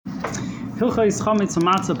Hilchos Chametz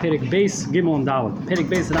V'Matza Perek Beis Gimel und Dalet. Perek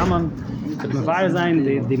Beis Raman wird mir wahr sein,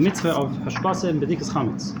 die Mitzvah auf Hashbasa und Bedikas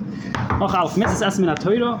Chametz. Noch auf Mitzvahs Essen mit der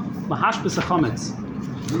Teure, Mahashbasa Chametz.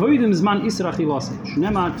 Koidem Zman Israch Ilase.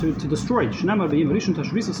 Shnema to destroy. Shnema Beim Rishon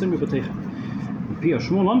Tashviso Sin Mibotech. Pia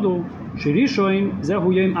Shmuel Lamdo. Shirishoin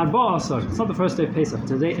Zehu Yom Arba Asar. It's not the first day of Pesach.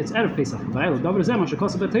 Today it's Erev Pesach. Weil Davar Zema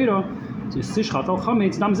Shekosa B'Teira. So Sishchat Al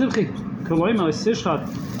Chametz Dam Zivchi. Koloim is Sishchat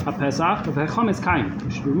a Pesach, the Chametz Kaim. You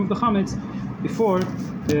should remove the Chametz before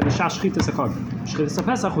the Shash Shchitas HaKod. Shchitas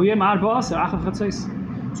HaPesach, Hu Yem Arba Aser, Achar Chatzos.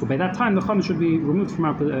 So by that time, the Chametz should be removed from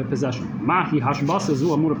our possession. Mahi Hashbasa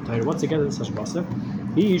Zu Amur B'Teira. What's together this Hashbasa?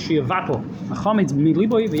 He Shi Vatel. A Chametz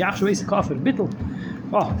B'Miliboy, V'Yachshu Eis Kafir, Bittel.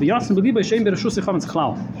 Oh, V'Yatsim B'Liboy, Shem B'Reshus Chametz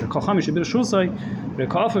Klal. Kol Chametz B'Reshusay,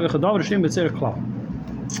 V'Kafir V'Chadav Shem B'Tzer Klal.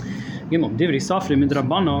 Gimel, Divri Safri mit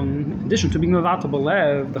Rabbanon, in addition to being Mevatel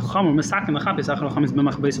B'Lev, the Chamor Mesakim Achapis Achar Chametz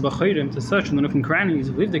B'Machbeis B'Chayrim, to search in the nook and crannies,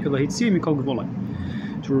 Livdek L'Hitzir Mikol Gvolay,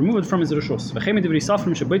 to remove it from his Rishos. V'Chem Divri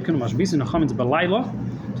Safrim Sheboitken Mashbisin Chametz B'Layla,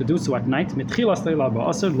 to do so at night, Mitchilas Leila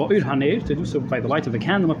Ba'Aser, Lo'ir Haner, to do so by the light of the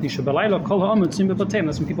candle, Mapnisha B'Layla, Kol Ha'amud Tzim B'Batem,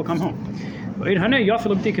 that's when people come home. Lo'ir Haner,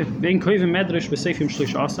 Yafil B'Dike, Ve'in Koivim Medrash B'Seifim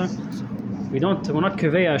Shlish Asa. We're not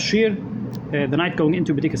Kevei Ashir, the night going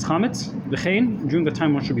into B'dikas Chametz, V'chein, during the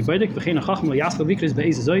time one should be B'dik, V'chein HaChacham L'Yasla Vikris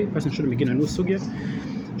Be'ezazoi, person shouldn't begin a new sugya.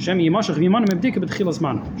 Shem Yimashach V'yimanam B'dika B'tchilas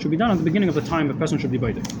Mana, should be done at the beginning of the time a person should be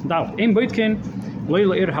B'dik. Doubt, Ein B'dkin,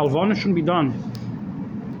 Leila Ir Halvana shouldn't be done.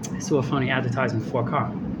 I saw a funny advertisement for a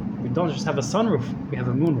car. We don't just have a sunroof, we have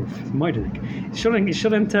a moonroof. It shouldn't be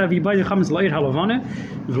B'dik Chametz Le'ir Halavana,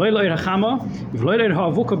 V'leila Ir HaChama, V'leila Ir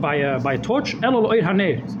HaAvuka by a torch, Elo Le'ir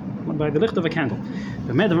HaNeir, by the light of a candle.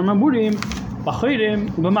 In the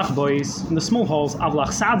small holes,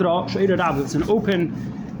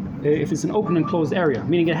 if it's an open and closed area,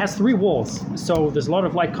 meaning it has three walls, so there's a lot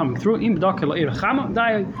of light coming through. If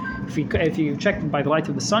you check by the light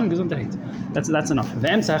of the sun, that's enough.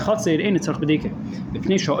 The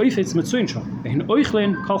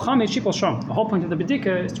whole point of the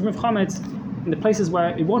bedika is to remove chametz in the places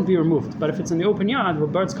where it won't be removed. But if it's in the open yard where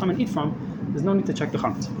birds come and eat from, there's no need to check the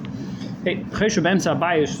chametz. Hey, if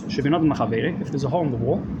there's a hole in the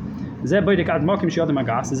wall,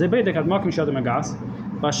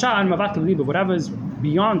 whatever is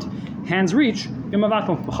beyond hand's reach, the refes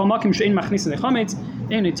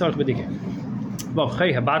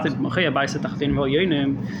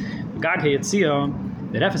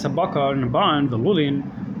habakar in the barn, the lulin,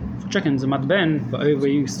 chickens, the matben, where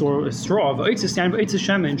you store straw,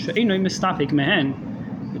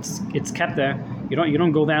 it's kept there. You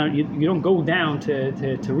don't go down. You don't go down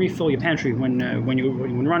to refill your pantry when you're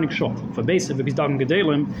running short. For basic, if he's dogging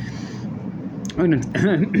gedelim, ein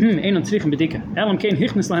tzrichen bedika. Elam kein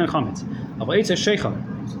hichnes lahen chametz. Aber eitz shecha,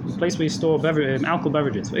 the place where you store alcohol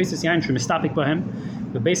beverages. For eitz yain shum mistapik bahem,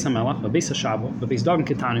 bebeis hamelach, bebeis hashabo, bebeis dogging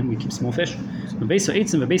ketanim, we keep small fish. Bebeis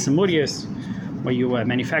haitzim, bebeis hamurias, where you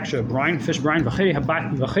manufacture brine, fish brine. V'cheri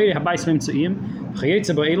habai swim tzuim. All these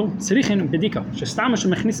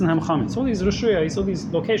Rishuyas, all these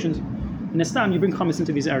locations, in Islam you bring chametz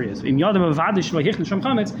into these areas. When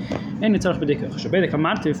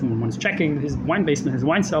he's checking his wine basement, his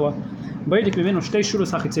wine cellar, which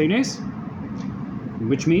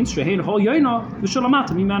means because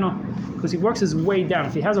he works his way down.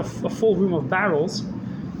 If he has a full room of barrels,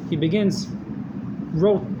 he begins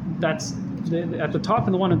that's at the top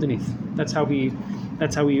and the one underneath. That's how he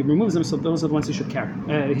removes them. So those are the ones he should carry.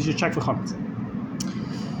 He should check for chametz.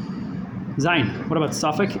 Zayin. What about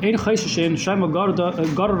Safek? Ein chayshishin shema garda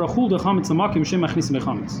rachul de chametz lamakim shem machnisim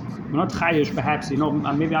bechametz. We're not chayish, perhaps.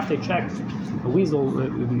 Maybe after they checked, a weasel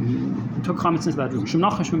took chametz into that room. Shem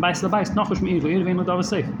nachash min bais labais, nachash min iri vein lo davar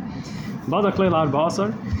seif. Bada klei la arba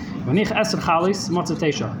asar. Vanich eser chalis matzav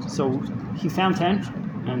teisha. So he found 10,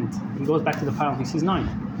 and he goes back to the pile. He sees 9.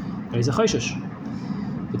 But he's a chayshish.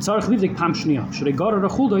 Because over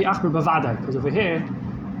here,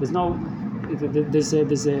 there's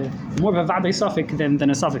a more of a vadai suffix than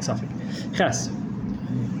a suffix suffix. Ches.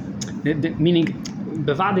 Meaning,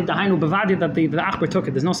 bevadi dahainu bevadi that the achbar took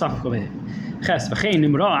it. There's no suffix over here. Ches. V'chein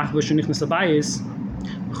nimrach v'shenichnas labayis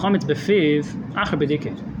v'chametz befiv achar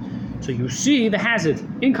bedikir. So you see the hazard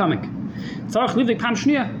incoming. So you got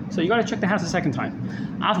to check the house a second time.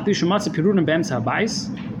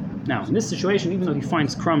 Now, in this situation, even though he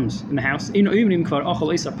finds crumbs in the house, we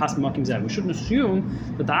shouldn't assume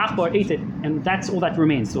that the achbar ate it and that's all that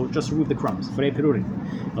remains, so just remove the crumbs. Could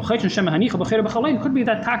be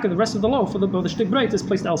that taka, the rest of the loaf, the shtik bread is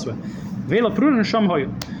placed elsewhere.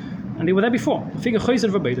 And they were there before.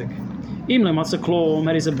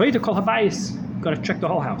 Got to check the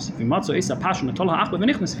whole house. If you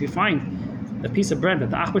find the piece of bread that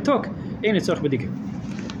the achbar took, ain't it tzorch b'dika.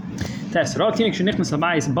 Test.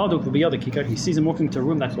 He sees him walking to a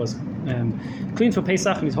room that was clean for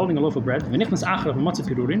Pesach, and he's holding a loaf of bread.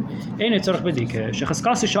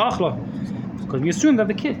 Because we assume that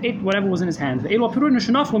the kid ate whatever was in his hand. These were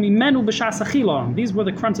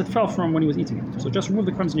the crumbs that fell from when he was eating it. So just remove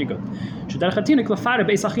the crumbs and you're good.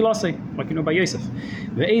 Like you know by Yosef.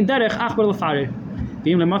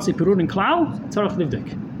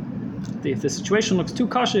 If the situation looks too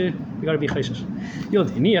kosher, you got to be chayshish. You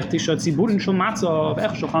have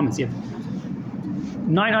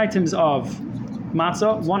 9 items of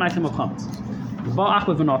matzah, 1 item of chametz.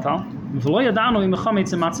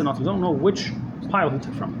 We don't know which pile he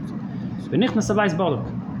took from.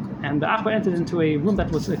 And the achbar entered into a room that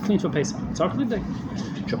was clean for Pesach.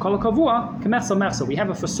 We have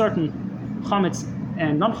a for certain chametz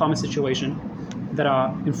and non-chametz situation that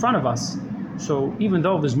are in front of us. So even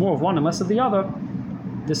though there's more of one and less of the other,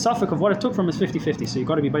 the suffix of what it took from is 50-50. So you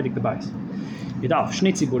got to be baidik the bias.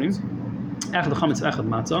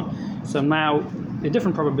 So now a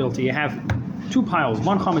different probability. You have 2 piles,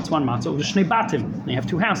 1 chametz, 1 matzah. You have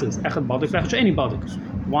 2 houses.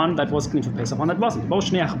 One that was clean for Pesach, one that wasn't.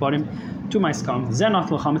 Both shnei achbarim, 2 mice come.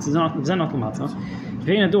 Zenot l'chametz, zenot l'matzah.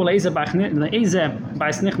 We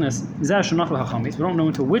don't know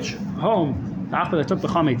into which home the achbar that took the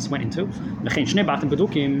chametz went into.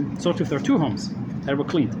 So if there are 2 homes that were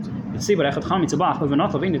cleaned, let's see what echad chametz abach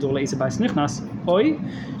levenot levein do leise bais nichnas. Oy,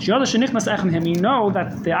 shiada shenichnas echem him. You know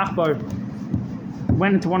that the achbar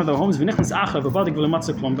went into one of the homes. V'nichnas achav v'badik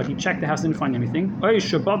v'lematzah klum, but he checked the house, didn't find anything. Oy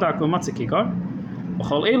shebadak v'matzah kikar.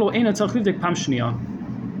 V'chol elo eina tzarich livdik pam shniya.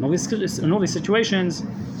 In all these situations,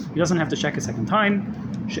 he doesn't have to check a second time.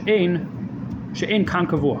 She'ein kan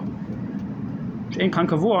kavua. She'ein kan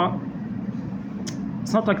kavua.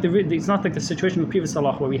 It's not like the situation in the previous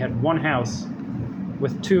halach where we had one house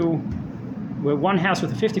with a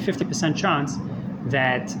 50% chance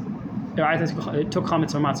that it took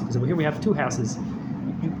chametz or matzah. Because over here we have 2 houses.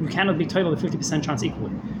 You cannot be total the 50% chance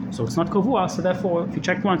equally. So it's not kavua. So therefore, if you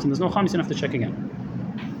checked once and there's no chametz, you don't have to check again.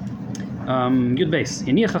 Yud beis.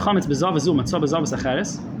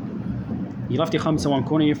 You left your chametz in one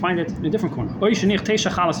corner, you find it in a different corner.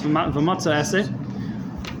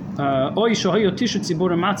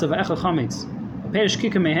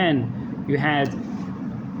 You had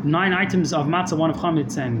 9 items of matzah, 1 of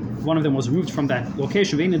chametz, and 1 of them was removed from that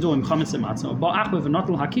location. And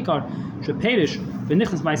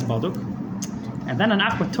then an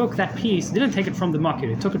achbar took that piece, didn't take it from the market,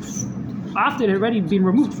 it took it after it had already been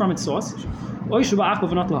removed from its source. In all these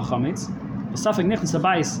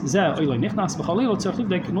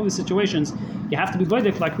situations, you have to be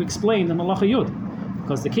baidik, like we explained in Malacha Yud,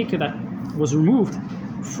 because the kikar that was removed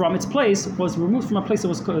from its place was removed from a place that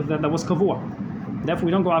was kavua. Therefore,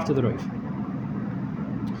 we don't go after the roiv.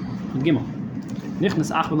 Gimel. If an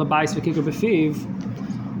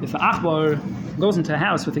achbar goes into a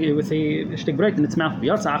house with a shtik bread in its mouth, and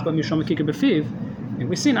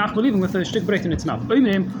we see an achbar leaving with a shtik bread in its mouth.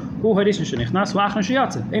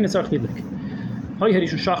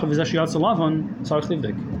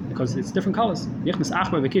 Because it's different colors.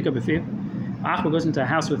 Achbar goes into a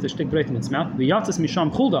house with a shtik bread in its mouth. It's a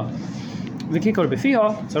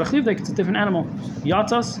different animal.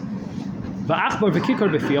 Yatas, the achbar v'kikar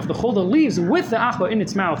b'fi. If the chulda leaves with the achbar in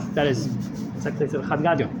its mouth, that is, it's like the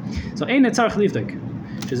chadgadyo. So ein netzarich livdik.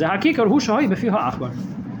 Shezeh hakikar hu shahay b'fi ha'achbar.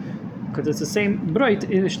 Because it's the same bright,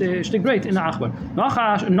 shtik bright in the achbar.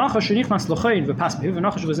 Nachash shenichnas l'choyin v'pas b'hi.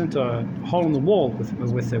 Nachash was into a hole in the wall with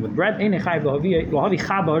bread. Ein nechayv lohavi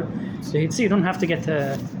chabar. So he'd see, you don't have to get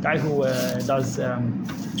a guy who does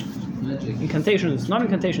incantations, not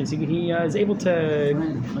incantations. He is able to.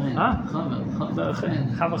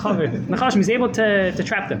 Nachashim is able to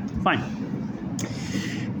trap them. Fine.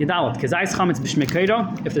 Yedalat. Kazais chametz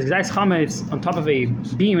b'shmekeira. If there's kazais chametz on top of a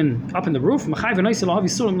beam up in the roof, machayv v'noisel lahavi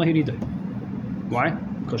sulam lahirida. Why?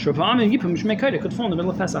 Because shurpa'am yipum b'shmekeira could fall in the middle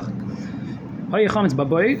of Pesach. Hoye chametz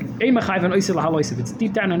baboy. Ein machayv v'noisel lahaloisiv. It's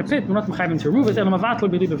deep down in a pit. We're not machayv to remove it. Elam avatlo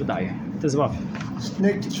b'liba v'daya. Tezvav.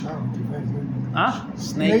 Snake charmer.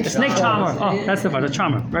 Snake charmer. Oh, that's the word, a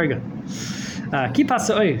charmer. Very good. Kippah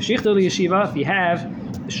sa'oi. Shichtel yeshiva. If you have a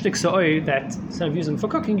shtik sa'oi that instead of using for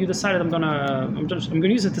cooking, you decided I'm gonna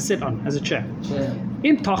use it to sit on as a chair.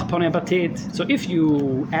 Im toch ponei batit. So if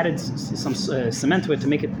you added some cement to it to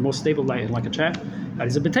make it more stable, like a chair, that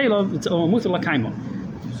is a betelo. It's mutar lakaimo.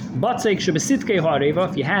 Batzek shebesitkei ha'areva.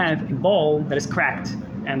 If you have a bowl that is cracked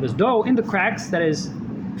and there's dough in the cracks that is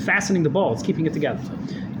fastening the bowl, it's keeping it together.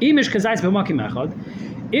 If there's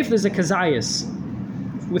a kazayas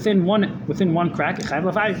within one crack,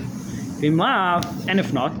 And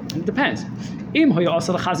if not, it depends.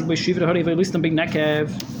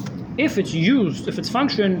 If it's used, if its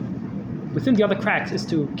function within the other cracks is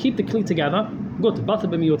to keep the kli together, good.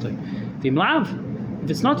 If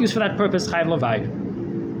it's not used for that purpose, chayv lavai.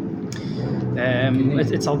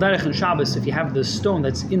 It's al derech and Shabbos if you have the stone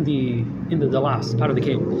that's in the last part of the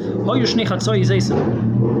cave.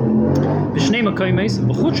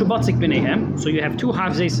 So you have two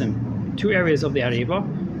half zaysim, two areas of the areva,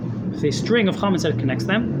 with a string of chametz that connects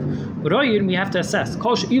them. We have to assess.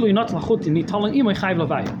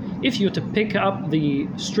 If you were to pick up the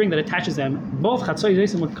string that attaches them, both chatzoy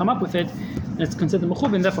zaysim would come up with it, and it's considered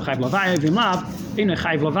mechubin. Therefore, chayv lavai. V'imlav, inu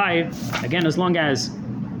chayv lavai. Again, as long as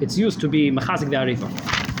it's used to be mechazik the areva.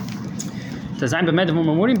 Tazayin b'medav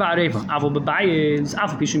u'mamurim ba'areva. Avol b'bayis,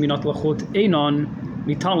 avol b'shim minot lachut einon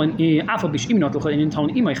mitalin avol b'shim minot lachut einon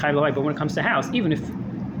mitalin imay chayv lavai. But when it comes to house, even if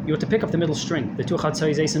you were to pick up the middle string, the two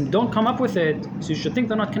chatzoy zaysim don't come up with it, so you should think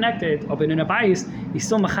they're not connected. Or in a bayis, he's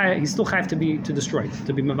still chayv to destroy it,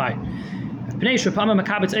 to be mavai.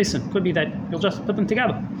 Could be that you'll just put them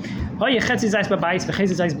together. In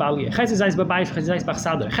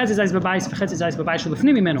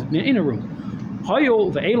a room.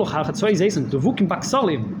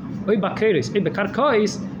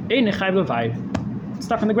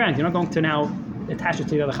 Stuck on the ground. You're not going to now attach it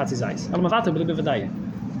to the other chatzizais. A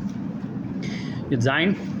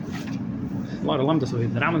lot of lamdas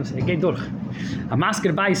with the Rambam says, "Get durch." A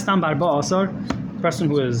masker by stambar ba'asar, person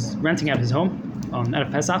who is renting out his home on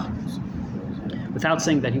Erev Pesach, without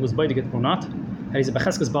saying that he was beidig or not, he's a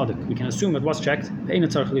becheskes badik. We can assume it was checked.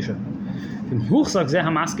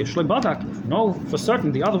 No, for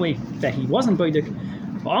certain the other way that he wasn't beidig.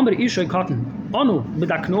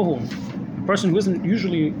 A person who isn't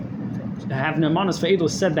usually have nemanos for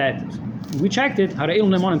edus said that we checked it.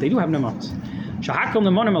 They do have nemanos. Shahakol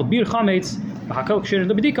nemanim al bir chametz, v'hakol ksherin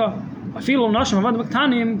lebedika. Afilu nashim avad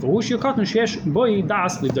b'ktanim, v'hush yokatan sheyesh boi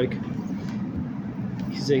das livdoik.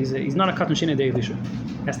 He's not a katan shene de elisha.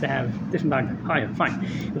 Has to have different bag. Higher, fine.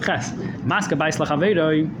 Maska bais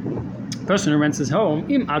lachaveiroi. Person who rents his home,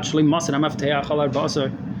 im actually maser amavteach alar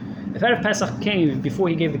ba'asar. If Erev Pesach came before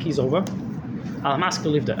he gave the keys over, al-maski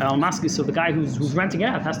lived there. Al-maski, so the guy who's renting it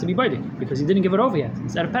out has to be beidik because he didn't give it over yet.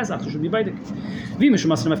 It's Erev Pesach, so should be beidik.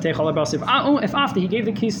 If after he gave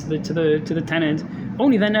the keys to the tenant,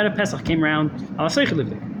 only then Erev Pesach came around, al-aseicha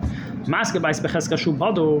lived there. Maska bais becheska shu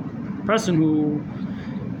bado, person who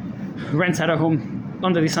rents out a home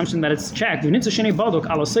under the assumption that it's checked. The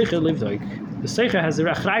seicha has the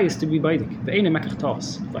achrayus to be beidik.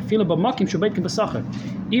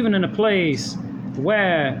 Even in a place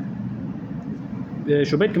where the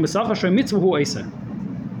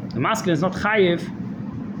masculine is not chayiv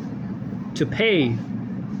to pay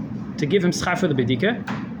to give him schar for the bedika,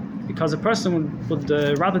 because a person would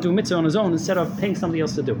rather do mitzvah on his own instead of paying somebody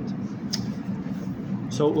else to do it.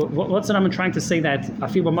 So what's the Rambam trying to say that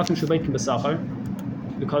afil b'makim shubeit kim b'sachar?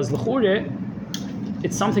 Because l'chure,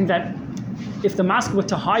 it's something that if the mask were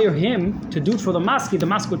to hire him to do it for the mask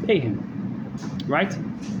would pay him, right?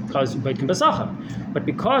 Because b'eit kim b'sachar. But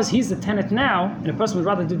because he's the tenant now, and a person would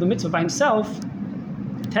rather do the mitzvah by himself,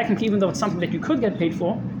 technically, even though it's something that you could get paid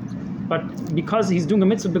for, but because he's doing a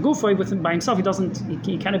mitzvah begufay by himself,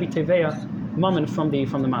 he cannot be teveya moment from the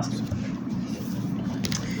master.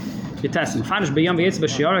 You test him. A guy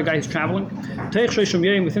who's traveling.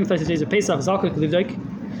 Within 30 days of Pesach,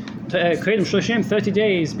 30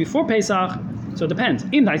 days before Pesach. So it depends.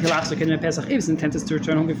 If his intent is to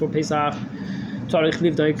return home before Pesach, first be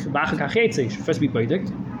beidik,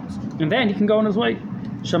 and then he can go on his way.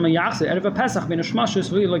 If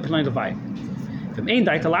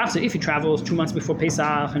he travels 2 months before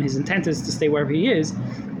Pesach and his intent is to stay wherever he is,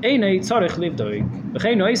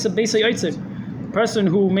 person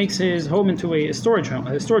who makes his home into a storage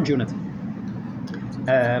unit,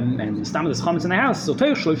 and stam is chametz in the house. So if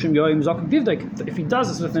he does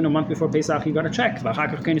this within a month before Pesach, he got a check. If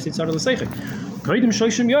it's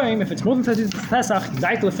more than 30 Pesach,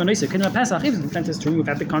 if his intent is to remove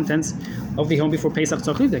out the contents of the home before Pesach,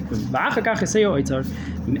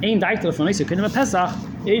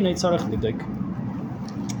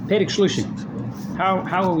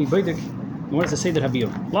 how are we beidik? What does it say that Habir?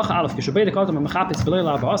 Lacha Aleph, Kishabedek Adam, and Mechapitz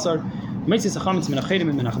Belela Ba'asar, Metzis Achamitz, Menachedim,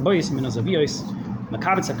 and Menachaboyis, Menazaviyos,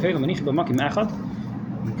 Makabitz Akelim, Menich Bamakim Echad.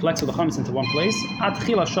 He collects all the chametz into one place. Ad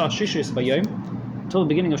Chila Shah Shishis Bayom, till the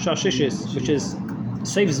beginning of Shah Shishis, which is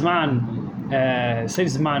saves man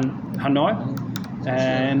Hanoi,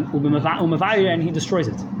 and he destroys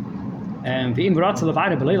it. And the Imvarat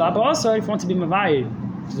Levayra Belela Ba'asar, if you want to be Mavayir,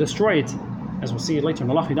 to destroy it as we'll see later in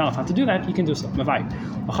the Halacha Yudalef how to do that, you can do so. Mavai.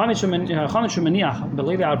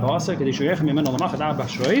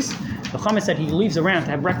 The Chametz said he leaves around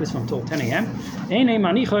to have breakfast from till 10 a.m.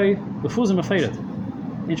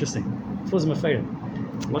 Interesting.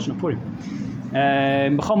 Lashon Purim.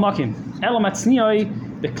 B'chol makim. Elo matznioi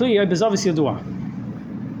b'kliyoi b'zavis yadua.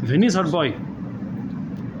 V'nizhar boy.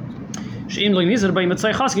 She'im lo nizhar boy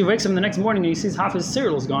mitzay chaski. He wakes up in the next morning and he sees half his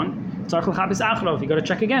cereal is gone. Tzarchel chapis achrov. You got to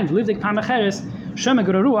check again. V'livdik pam acheres. Shema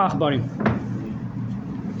g'raruach barim.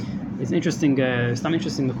 It's interesting. It's not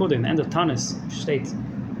interesting. The Kodesh in the end of Tanis states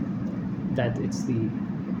that it's the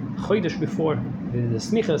chodesh before the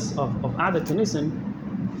smichas of Adar to Nisan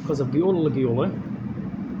because of Geula leGeula.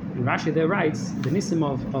 And Rashi there writes the Nisim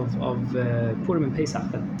of Purim and Pesach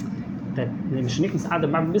that the Mishnichnas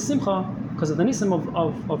Adam Mabim B'Simcha because of the Nisim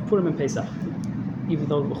of Purim and Pesach. Even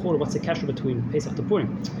though what's the kasher between Pesach to Purim?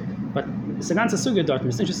 But it's a ganze sugya dort.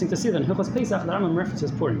 It's interesting to see that in Hilchos Pesach the Rambam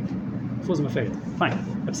references Purim. Fuzim afraid. Fine.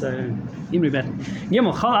 That's Imri bet.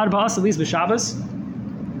 Yemol Chal Arba Asa Lis b'Shabbos.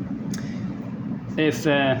 If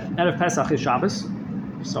Erev Pesach is Shabbos,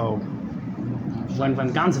 so when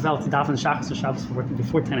ganz Welt daven Shabbos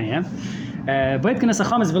before 10 a.m. Beit kenes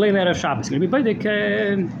achames v'leil Erev Shabbos. Going to be beidik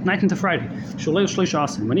night into Friday. Sholei shloish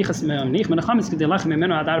asim. Menich men achames kedei lachem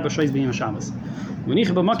memeno ad arba shoyz b'yom Shabbos. Menich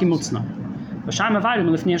b'makim mutzna. V'shayim avarim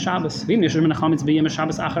lifnei Shabbos. V'im yesher men achames b'yom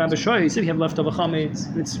Shabbos achar arba shoyz. If you have leftover chametz,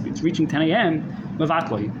 it's reaching 10 a.m.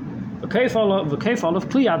 Mevatloi. V'keif olav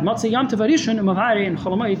kliyad matzah yom tevarishon u'mavari and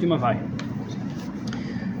cholamayit b'mavari.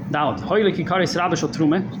 Daud, hoyle kikaris rabbe shel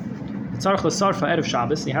trume. Tzarich l'sarfa erev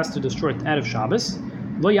Shabbos. He has to destroy it erev Shabbos.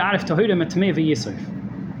 Lo ya'arif tahira met tamei v'yisrif.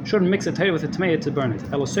 Shouldn't mix the tahira with the tamei to burn it.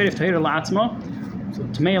 Elo serif tahira la'atzma.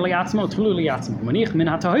 Tamei la'atzma, tulu la'atzma. Manich min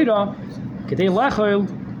ha'tahira kedei lechol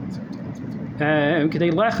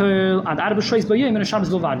ad arba shoyz b'yom in a Shabbos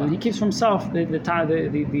bilvad. When he keeps for himself the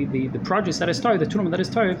produce that is tired, the turma that is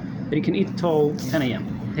tired, that he can eat till 10 a.m.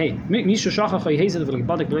 Hey,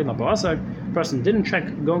 person didn't check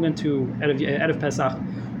going into Erev Pesach.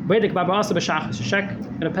 Beidik Baba Asa b'Shachris. Check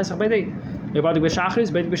Erev Pesach Beidik. Beidik b'Shachris.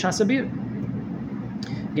 Beidik b'Shasabir.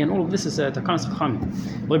 Again, all of this is Takanas Chachamim.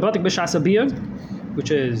 Beidik b'Shasabir,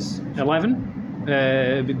 which is 11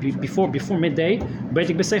 before midday.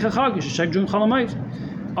 Beidik b'Seicha Chag. You should check during Chalamayit.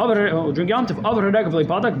 During Yom Tov. Over a regel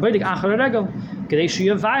beidik. Beidik achar a regel. Kedei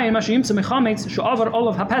sheyavayim mashiyim tzemei chametz she'over all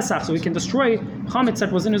of haPesach, so we can destroy chametz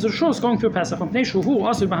that was in his rishus going through Pesach.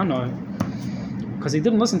 Because he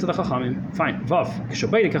didn't listen to the Chachamim. Fine. Vav.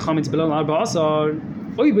 Kishabeidik chametz below arba asar.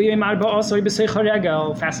 Oy b'yom arba asar b'seicha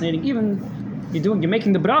regel. Fascinating. Even you're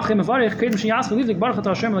making the bracha mevarich kedem sheyasv livdik baruch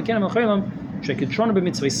Hashem lekenem elcholam shekidshonu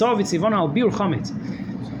b'mitzvaysav v'tzivona al biur chametz.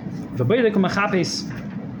 V'beidik umachapes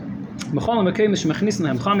b'cholam mekeim shemechnisn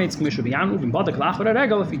hem chametz k'meshu b'yanu v'badak lachar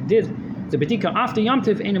regel. If he did the bedika after Yom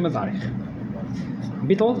Tov ain't a mevarich.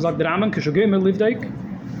 Bittel sagt der Rambam kishogemer livdik.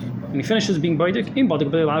 And he finishes being beidik in badik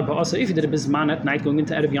beil arba asa. If he did a bizman at night going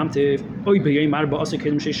into Erev Yom Tov, oy b'yom arba asa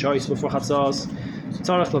kedem sheishoyis before chatzos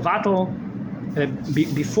tzarich levatel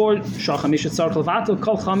before shachamish tzarich levatel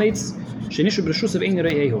kol chametz shenishu b'reshus of ein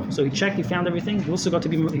rei'ehu. So he checked, he found everything. He also has to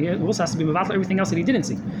be mevatel everything else that he didn't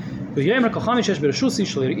see. B'yom kol chametz shesh b'reshusi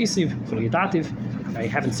shel isiv v'lo yadativ. I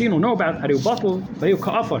haven't seen or know about hariu batel v'yu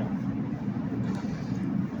ka'afar.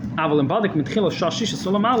 Aval in badik mit chila shashish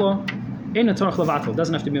solamalo. In a tzarich levatel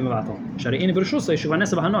doesn't have to be mevatel. Shari in b'reshusay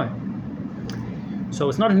shuvanesa b'hanoi. So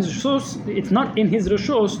it's not in his reshus. It's not in his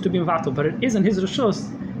reshus to be mevatel, but it is in his reshus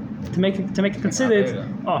to make it considered.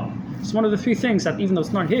 Oh, it's one of the three things that even though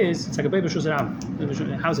it's not his, it's like a baby reshus rab.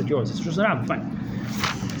 How's it yours? It's reshus rab. Fine.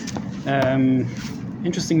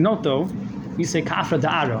 Interesting note though. We say ka'afra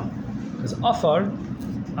da'ara because afar.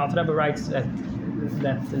 Alter Rebbe writes that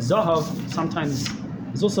zahav sometimes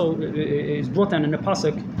is also is brought down in a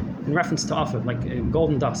pasuk in reference to offer, like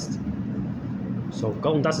golden dust. So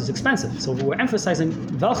golden dust is expensive. So we're emphasizing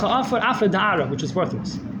velcha offer after da'ara, which is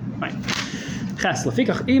worthless. Right. Ches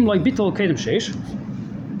lefikach im loy bitol kedem sheish.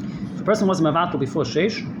 If a person was mevatel before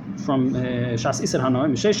sheish, from shas iser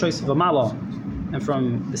hanoim sheish shoyis v'malo, and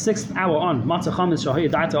from the 6th hour on, matzah chametz shahay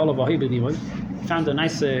da'ata olav vahay b'divoy, found a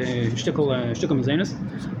nice shtickle mezenis.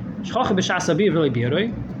 Shchache b'shas abir v'lei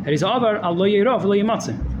biroi, is over al lo yirov v'lei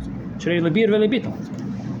matzah. Shrei lebir v'lei bitol.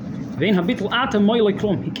 He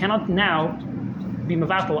cannot now be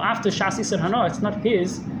mevatel after shas iser hana. It's not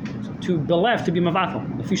his to be left to be mevatel.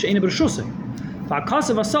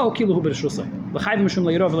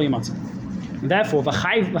 Therefore,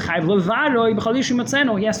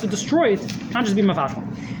 he has to destroy it. He can't just be mevatel.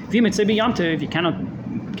 You cannot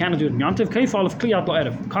do it in Yom Tov. Covered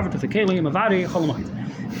with the keli, mavari, cholomachit.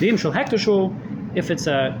 If it's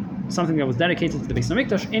a something that was dedicated to the Beis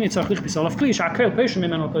Hamikdash,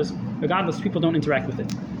 because regardless, people don't interact with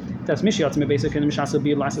it. That's Mishiyat me basically in Mishasa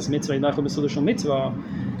be lasses mitzvah in Lachel Besudashal mitzvah.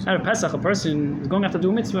 At Pesach, a person is going to have to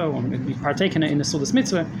do a mitzvah, or be partaking in the Sudas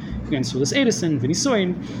mitzvah, again Sudas Edison,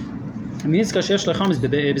 Vinisoin, and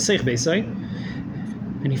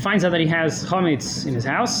he finds out that he has chametz in his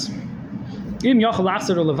house. If you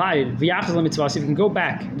can go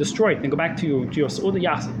back, destroy it, and go back to your Suda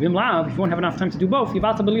Yachzor. If you won't have enough time to do both, if you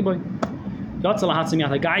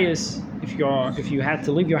had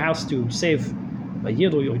to leave your house to save a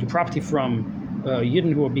yid or your property from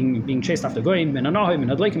yidden who are being chased after goyim, and anohim,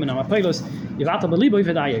 and adleikim, and amapelos, yivata beliboy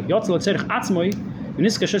v'daya. Yotzal tzerich atzmoi,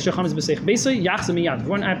 v'niska shesh yechametz b'seich beisay, yachzor miyad.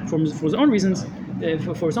 For his own reasons,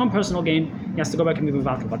 for his own personal gain, he has to go back and be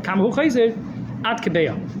mevatel. But kam hu chayzer ad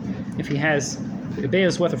kebeya, if he has a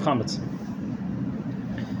beya's worth of chametz.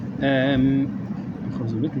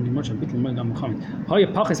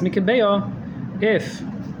 If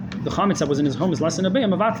the chametz that was in his home is less than a beya,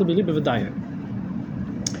 mevatel beliboy v'daya.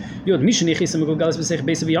 A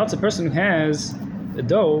person who has a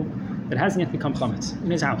dough that hasn't yet become chametz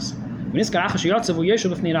in his house. When he's going to shir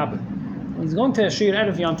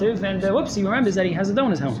erev yontiv, and whoops, he remembers that he has a dough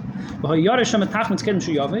in his home. If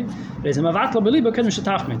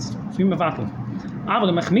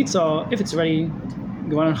it's already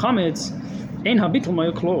going on chametz,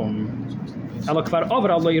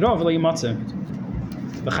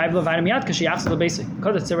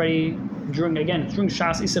 because it's already during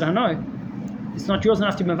Shas Isser Hanoi, it's not yours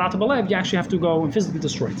enough to be mevatel b'lev, you actually have to go and physically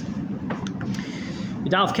destroy it.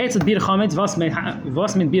 You're going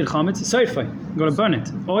to burn it.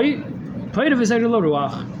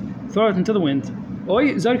 Throw it into the wind.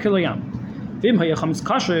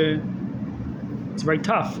 It's very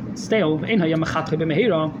tough, it's stale. If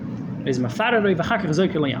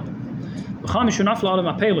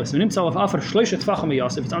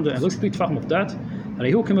it's under, it looks 3 tefachim of dirt,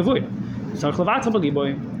 who can avoid? If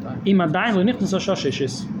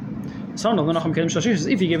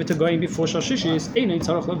you give it to going before Shashishis,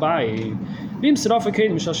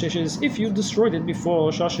 if you destroyed it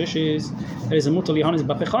before Shashishis, there is a mutal lihanis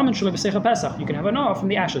b'pecham shelo Pesach. You can have enough from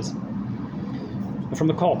the ashes, from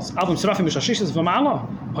the coals. You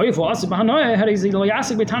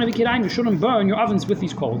shouldn't burn your ovens with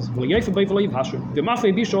these coals.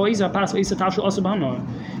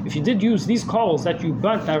 If you did use these coals that you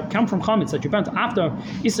burnt, that come from chametz, that you burnt after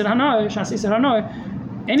Isser Hanoi, Shas Isser Hanoi,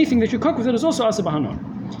 anything that you cook with it is also Asur B'Hanoi.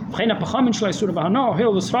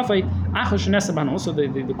 Also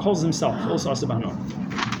the coals themselves, also Asur B'Hanoi.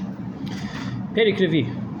 Perik Revi.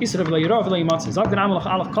 Isra v'le'yirah v'le'yimatzah. Zog den amalach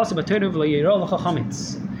alach kasa b'teirah v'le'yirah l'cha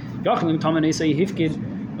chametz. Yachlim tamen esay hifkid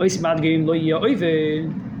ois badgeim lo'yiyah oive.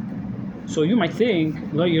 So you might think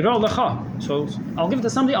lo'yirah l'cha. So I'll give it to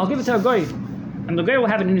somebody, I'll give it to a guy, and the guy will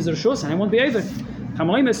have it in his reshus, and I won't be over.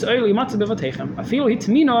 Chamalim es oil yimatzah b'vatechem. Afilu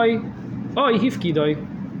hitminoi oi hifkidoi.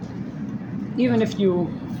 Even if you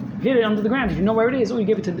hit it under the ground, if you know where it is, or you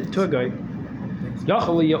give it to a guy.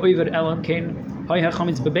 Yachal lo'yiyah oiver elam kein hoi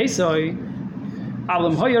ha-chametz b'beisoi. You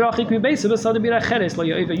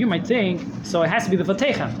might think, so it has to be the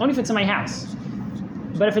Vatecha, only if it's in my house.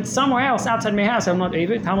 But if it's somewhere else outside my house, I'm not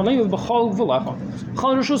Avid.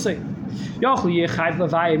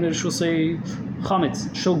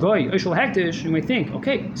 You may think,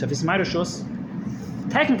 okay, so if it's my Rishus,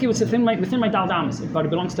 technically it's within my Daldamas, but it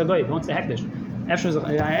belongs to a Goy, it belongs to Hektish.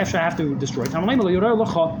 After I have to destroy it.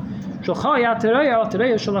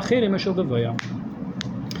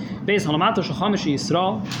 Based on the matter of Chametz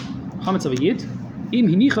Yisrael, Chametz of a Yid, im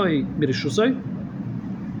hinichoi b'rishusoi,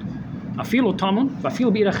 afilu tamun,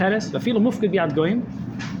 v'afilu b'ira cheres, v'afilu mufkid b'yad goyim,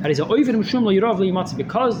 that is a oiver mishum lo yirav liyimatzi,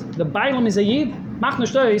 because the Bailam is a Yid, mach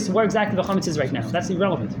nishtois where exactly the Chametz is right now. That's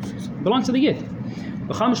irrelevant. It belongs to the Yid.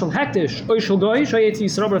 The Chametz shel hektish, oy shel goy, shoyetz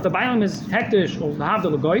Yisrael, but if the Bailam is hektish, or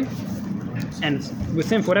lahavdel goy, and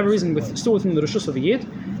within, for whatever reason, still within the rishus of a Yid,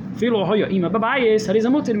 afilu hoya ima b'bayis, that is a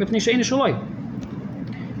mutir, mipnei she'ein shaloi.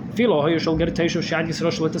 Even if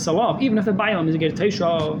the Bailam is a get of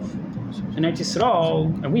an Eretz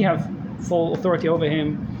Yisrael, and we have full authority over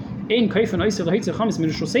him, you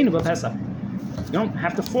don't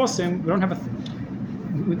have to force him. We don't have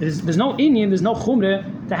there's no Indian, there's no Chumre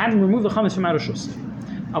to have him remove the chametz from our rishus.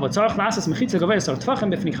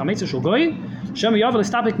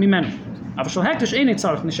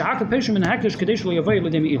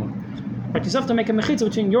 But you have to make a mechitza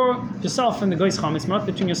between yourself and the goy's chametz, not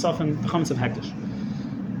between yourself and the chametz of hektish.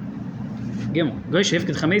 Gimel. Goy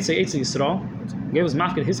shehifkid chametz eitz Yisrael. Goy was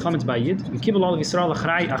mafkid his chametz by Yid. Mikibel all of Yisrael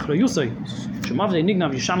achrei achrayusay. Shemav de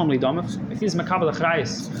nignav yishamam lidamev. If he is makabel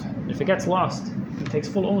achrayis, if it gets lost, takes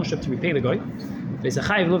full ownership to repay the guy. There's a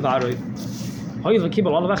chayiv levaroi. Hoyev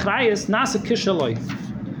lekibel olav achrayis nasa kishaloi.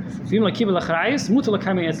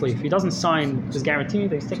 If he doesn't sign this guarantee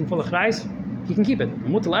that he's taking full achrayis, he can keep it.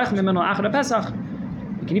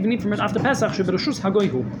 He can even eat from it after Pesach.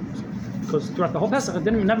 Because throughout the whole Pesach, it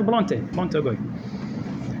never belonged to him. It belonged to a goy.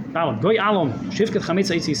 Now, goy alom shivket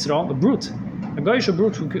chametz eitz Yisrael, a brute, a goyish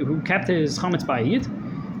brute who kept his chametz by Yid.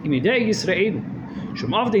 Imidei Yisrael,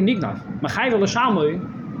 shum avdei nignav, machayv l'shalmoi.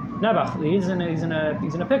 Nebach, he's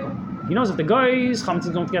in a pickle. He knows if the guy's chametz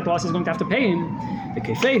is going to get lost, he's going to have to pay him. The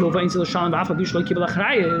kefei who va'inz l'shalom ba'afal b'shloi kibel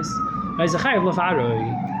achrayis, he's a chayiv levaroi.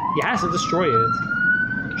 He has to destroy it.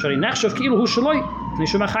 Shari nechshav ki'ilu hu shaloi.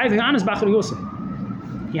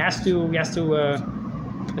 He has to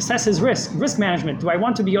assess his risk management. Do I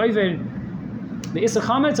want to be over the Issa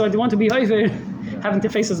Chametz, or do I want to be over having to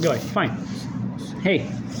face this guy? Fine. Hey,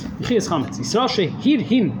 Yichiyas Chametz. Yisrael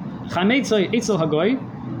shehirhin chametz etzel hagoy.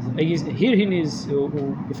 Hirhin is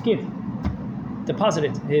ifkid,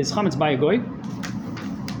 deposited his chametz by a goy.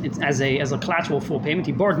 It's as a collateral for payment.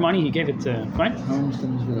 He borrowed money. He gave it. Fine.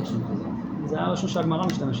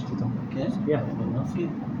 כן? Yeah.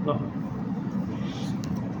 לא.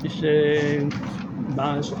 יש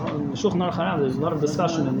בשולחן ערוך הרב, there's a lot of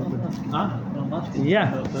discussion.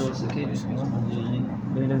 Yeah.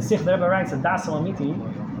 The Sikh Rebbe writes that Das Alamiti,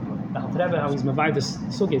 the Rebbe, how he's mavayed this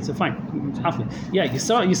sugya, so fine. Yeah,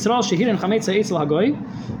 Yisrael shehirin chametz eitzel hagoy,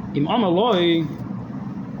 im amaloi,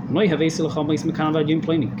 noi have eitzel chametz mekan v'adim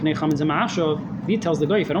pleni, knei chametz ma'ashav. He tells the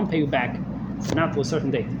guy, if I don't pay you back from now to a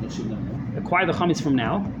certain date, acquire the chametz from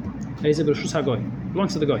now.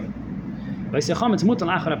 Belongs to the goy. But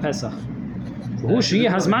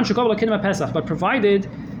provided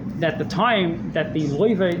that the time that the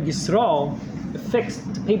loiva Yisrael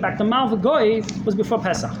fixed to pay back the mal goy was before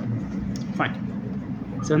Pesach. Fine.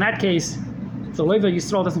 So in that case, if the loiva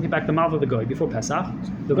Yisrael doesn't pay back the mal of the goy before Pesach,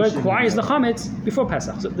 the goy acquires the chametz before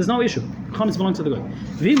Pesach. So there's no issue. Chametz belongs to the goy.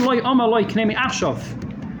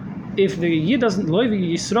 If the Yid doesn't, loiva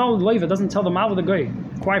Yisrael loiva doesn't tell the mal of the goy,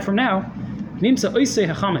 acquire from now, it's as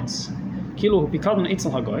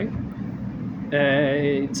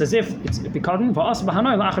if it's pikadon va'as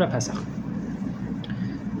b'hanoi la'achar Pesach.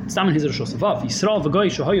 It's not in his rishos. Yisrael v'goy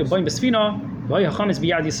shehoyu boim b'sfina v'hoyu hachametz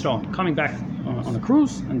b'yad Yisrael. Coming back on a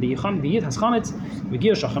cruise, and the Yid has chametz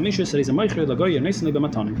v'gir shachamishu so he's a moichri l'goy yernesin li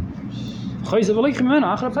b'matanim. Choyze v'leichim mena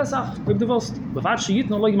achar Pesach v'b'devost v'vad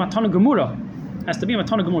sheyitno loy matana gemura. Has to be a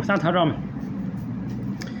matana gemura, not haram.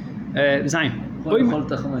 Zayin. יכול לאכול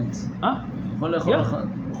את החמץ. יכול לאכול.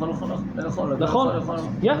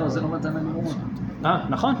 זה לא מתנה גמורה.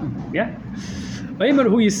 נכון. ויאמר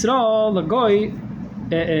הוא ישרול לגוי,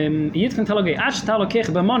 יד can tell a guy, עד שאתה לוקח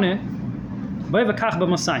במונה, בואי וכך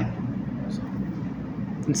במסיים.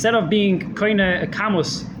 Instead of being kind of a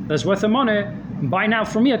kamos that's worth a money, buy now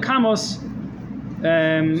for me a kamos,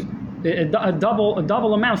 a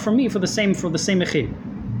double amount for me for the same mechir.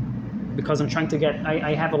 Because I'm trying to get,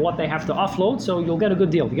 I have a lot they have to offload, so you'll get a good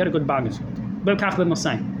deal, you get a good bargain. Bo kach ben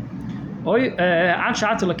Mosai. Oy, ad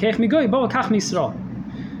sha'at lekech migoy, bo kach misra.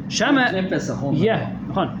 Shema, yeah,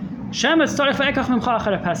 Shema tzarech v'ekach memcha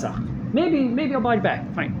achar Pesach. Maybe I'll buy it back,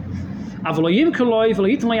 fine. Avoloyim koloi,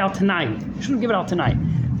 v'loyitim lo al tanai. You shouldn't give it out tonight.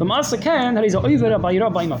 The Masa can, that is a over by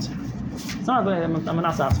Yirah by Matza. It's not a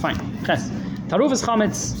manasa, fine. Ches. Taruf is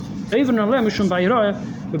chametz, even a lem mishum by Yirah,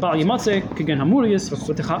 ובעל ימצא כגן המוריס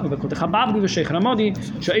וכותך בעבדי ושייך רמודי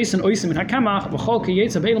שאיסן אויסן מן הקמח וכל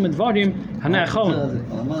כייצא באלה מדברים הנאכלון.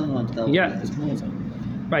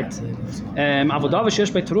 Right. עבודה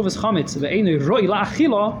ושיש בי תרובס חמץ ואינו רואי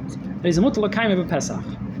לאכילו איזה מוטל לקיימה בפסח.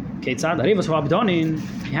 כיצד? הריבס והבדונין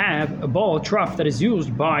have a ball trough that is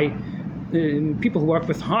used by people who work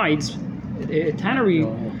with hides, tannery,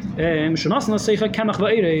 שנוסן לסייך קמח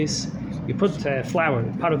ואירס. You put flour,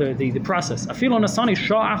 part of the process. Afilo nasani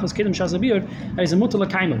shah achos kedem shazabir is a mutal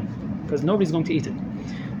kaimer because nobody's going to eat it.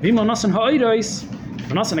 Vimo nasan ha'oiros,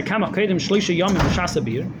 nasan a kamach kedem shlisha yom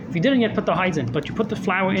shasabir. If you didn't yet put the hides in, but you put the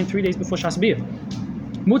flour in 3 days before shasabir.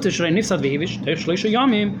 Mutar shrei nifsad vehivish shlisha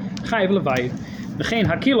yomim chayiv levayv. V'chein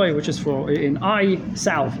hakiloi, which is for an eye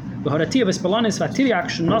salve. V'horatia v'spalanis v'atiriak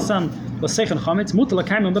shnasan v'seichen chametz mutal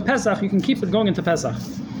kaimer b'pesach. You can keep it going into Pesach.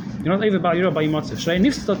 You're not even by Yirah by Wמצה. Shrei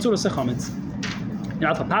nifsad tzura sechametz.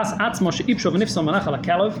 Alpha pass atzmo sheipsho v'nifsad malach ala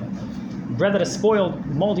kelev. Bread that is spoiled,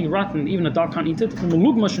 moldy, rotten, even a dog can't eat it.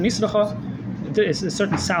 U'melugma shenisracha. It's a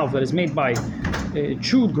certain salve that is made by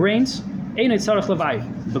chewed grains. Ein tzarech levayv.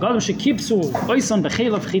 Begadam shekipsu oisan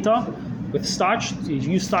b'chelav chita. with starch. You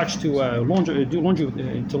use starch to launder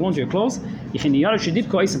your clothes. You can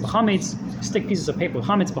stick pieces of paper with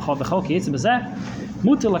chametz b'chol v'chol ki yitzim b'zeh.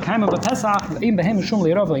 Muter l'kaima b'pesach v'im behem mishum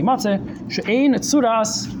l'yirav v'imotze she'ein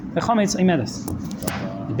tzuras v'chametz imedes.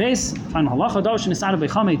 The base, find halacha dosh and isada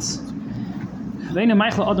b'chametz. Ve'in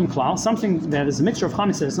meichel adam klal, something that is a mixture of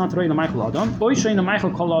chametz that is not really meichel adam. Oy she'ein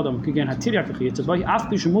meichel kol adam kigen hatiriak v'chiyitz. Boy af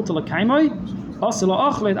b'shem muter l'kaimoi also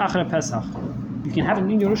la'ochleit achre pesach. You can have it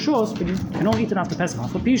in your rishos, but you can only eat it after Pesach.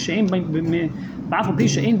 Ba'afal pisha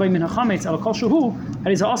ein by min hachametz al kol shehu,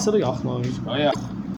 it is also the